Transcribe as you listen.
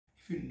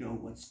If you know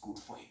what's good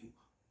for you,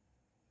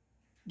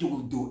 you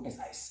will do as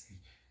I say.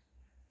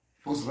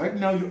 Because right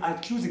now you are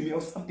accusing me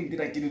of something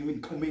that I didn't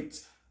even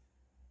commit.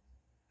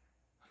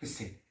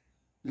 Listen.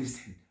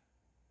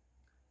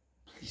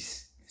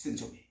 Please, listen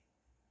to me.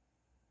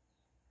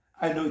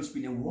 I know it's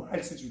been a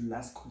while since we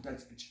last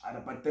contacted each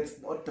other, but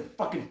that's not the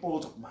fucking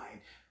fault of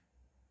mine.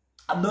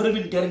 I'm not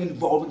even getting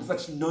involved in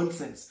such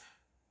nonsense.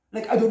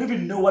 Like, I don't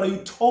even know what are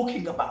you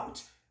talking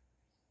about.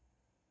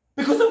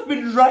 Because I've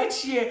been right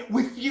here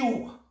with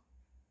you.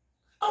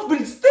 I've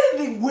been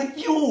standing with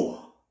you.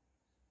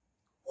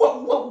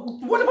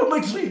 What about my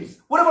dreams?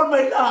 What about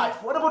my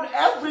life? What about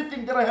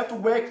everything that I have to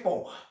work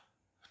for?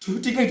 Do you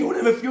think I don't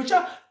have a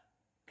future?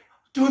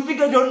 Do you think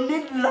I don't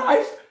need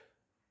life?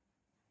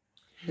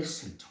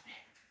 Listen to me.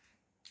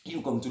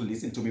 You're going to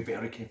listen to me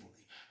very carefully.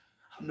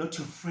 I'm not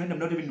your friend. I'm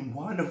not even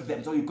one of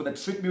them. So you're going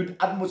to treat me with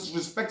utmost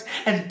respect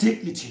and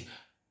dignity.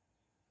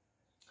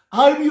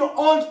 I'm your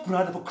old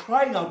brother, for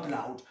crying out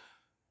loud.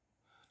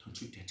 Don't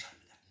you dare tell me